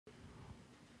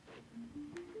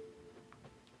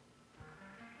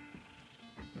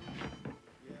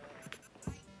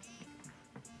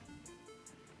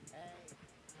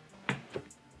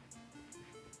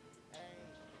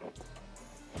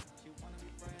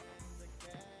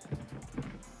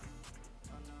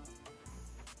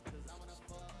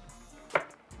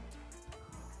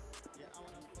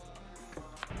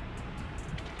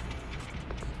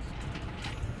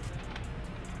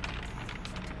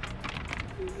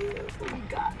What we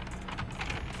got?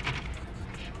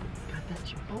 Got that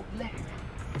Chipotle.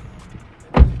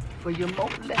 For your mole.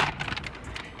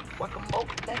 Guacamole.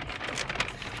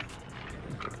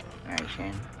 Alright,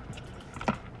 Shannon.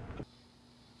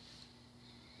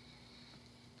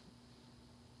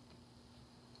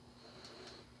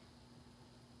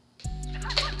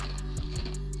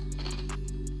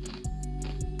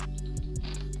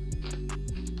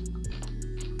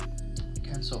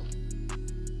 Cancel.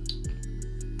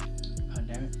 God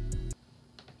damn it.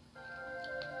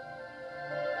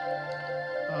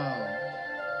 Oh.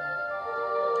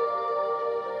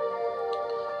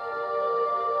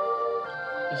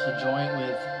 It's a joint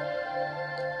with.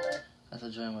 That's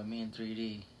a joint with me in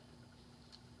 3D.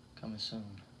 Coming soon.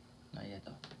 Not yet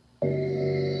though.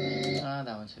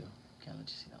 That one too. Can't let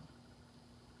you see that one.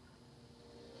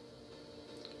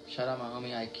 Shout out my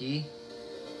homie Ike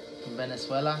from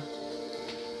Venezuela.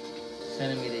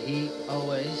 Sending me the heat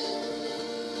always.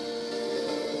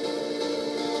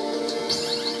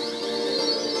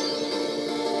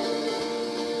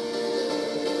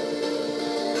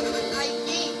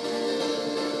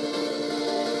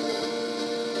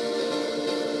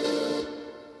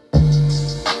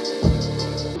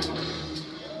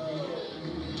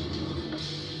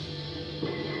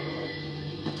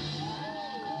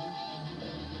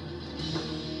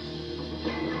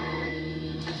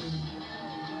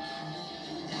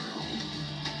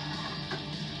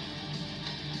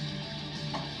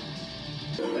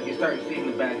 Like you start seeing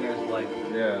the bad guys like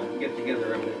get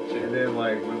together a bit too. And then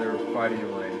like when they're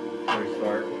fighting like they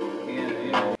start.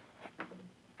 Yeah.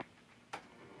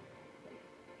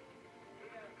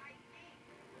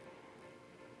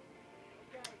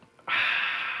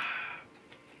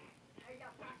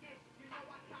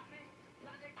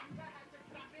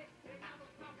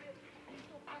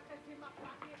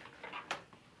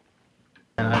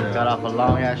 And I got off a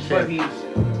long ass But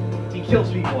shift. he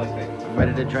kills people, I think.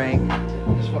 Ready to drink.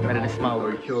 Ready to Or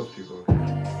smoke. he kills people.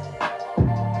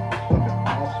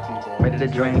 Ready to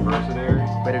drink. Mercenary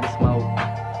Ready to smoke.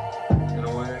 in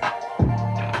a way.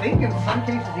 I think in some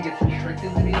cases he gets tricked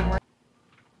into being right.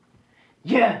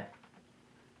 Yeah!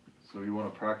 So you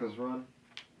want to practice run?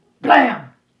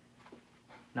 Blam!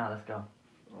 Now let's go.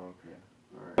 Okay.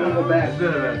 Alright. Go back.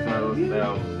 Instead of that title, let's stay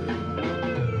out.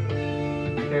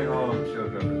 Can't go on Chill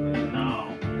Peppers, man.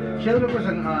 No. Yeah. Chili Peppers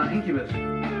and Incubus.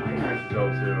 That's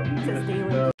dope too. Just deal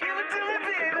with Dope.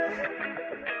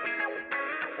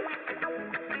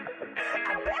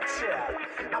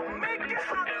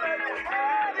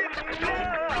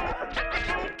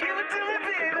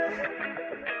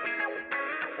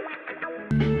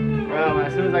 Bro,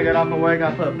 as soon as I get off of work,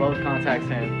 I put both contacts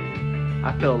in.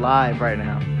 I feel live right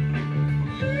now.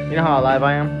 You know how alive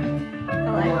I am?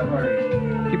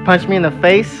 You punch me in the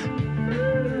face,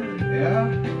 Yeah?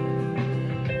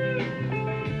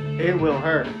 it will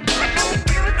hurt.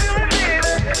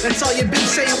 That's all you've been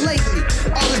saying lately.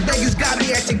 All this beggars got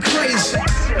me acting crazy.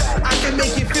 I can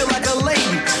make you feel like a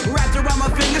lady, wrapped around my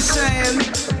finger saying,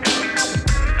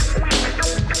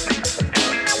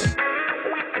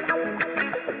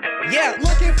 yeah,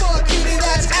 looking for a cutie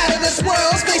that's out of this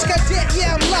world. Space cadet,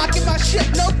 yeah, I'm locking my ship,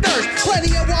 no thirst.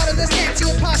 Plenty of water, this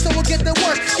anti-imposter will get the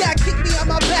worst. Yeah, kick me on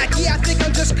my back, yeah, I think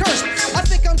I'm just cursed. I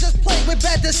think I'm just playing with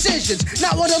bad decisions.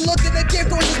 Not wanna look at the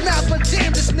gift or his mouth, but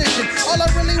damn this mission. All I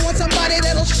really want somebody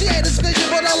that'll share this vision,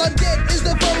 but all I'm dead is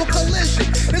the verbal collision.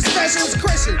 This vessel is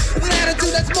Christian, with an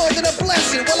attitude that's more than a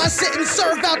blessing. While I sit and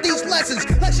serve out these lessons,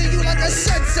 lecture you like a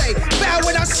sensei. Bow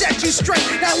when I set you straight.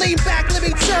 Now lean back, let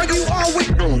me turn you on with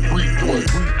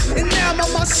and now I'm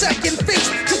on my second feast,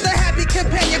 cause the happy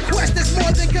companion quest is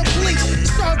more than complete.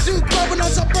 Start Duke rubbing on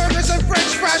some burgers and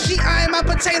french fries. She eyeing my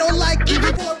potato like give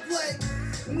it foreplay.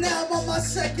 Now I'm on my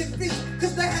second feast,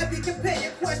 cause the happy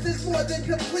companion quest is more than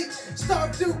complete.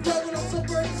 Start Duke rubbing on some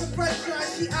burgers and french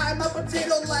fries. She eyeing my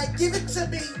potato like give it to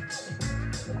me.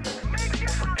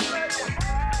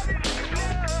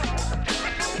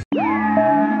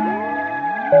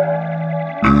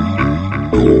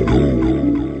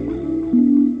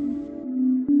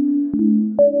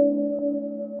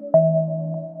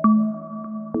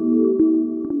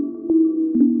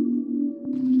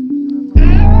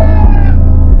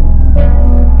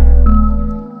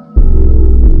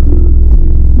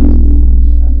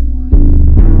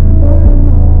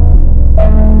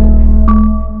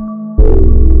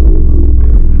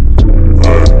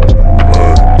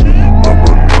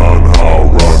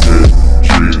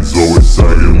 Always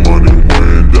saying money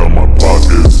weighing down my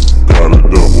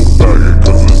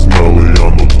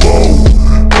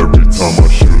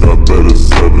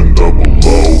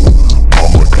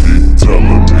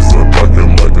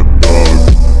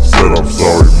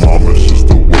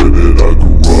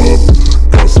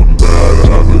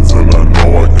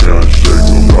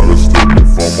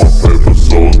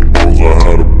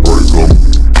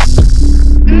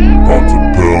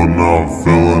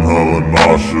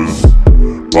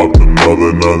Popped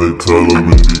another, now they telling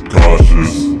me be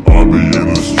cautious. I be in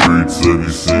the streets, if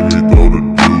you see me throw the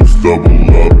deuce. Double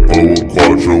up, pour a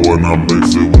quattro and I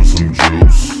mix it with some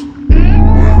juice.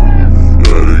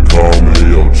 Yeah, they call me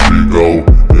Yo Chico.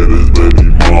 Hit his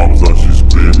baby mom's, now she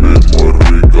screaming Puerto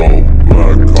Rico.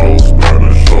 Black coat,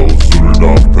 Spanish hoe, suited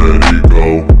off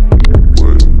Perico.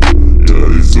 Yeah,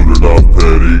 he suited off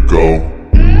Perico.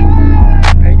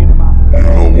 You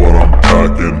know what I'm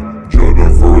packing.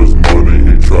 Jordan for his money,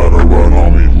 he try to run on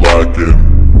me lacking.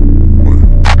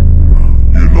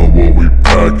 You know what we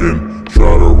packing.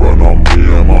 Try to run on me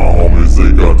and my homies,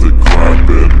 they got to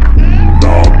clapping.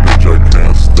 Nah, bitch, I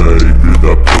can't stay. Beat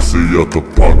that pussy at the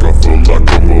park, I feel like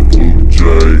I'm a blue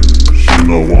jay. She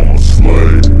know I'm a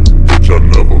slave.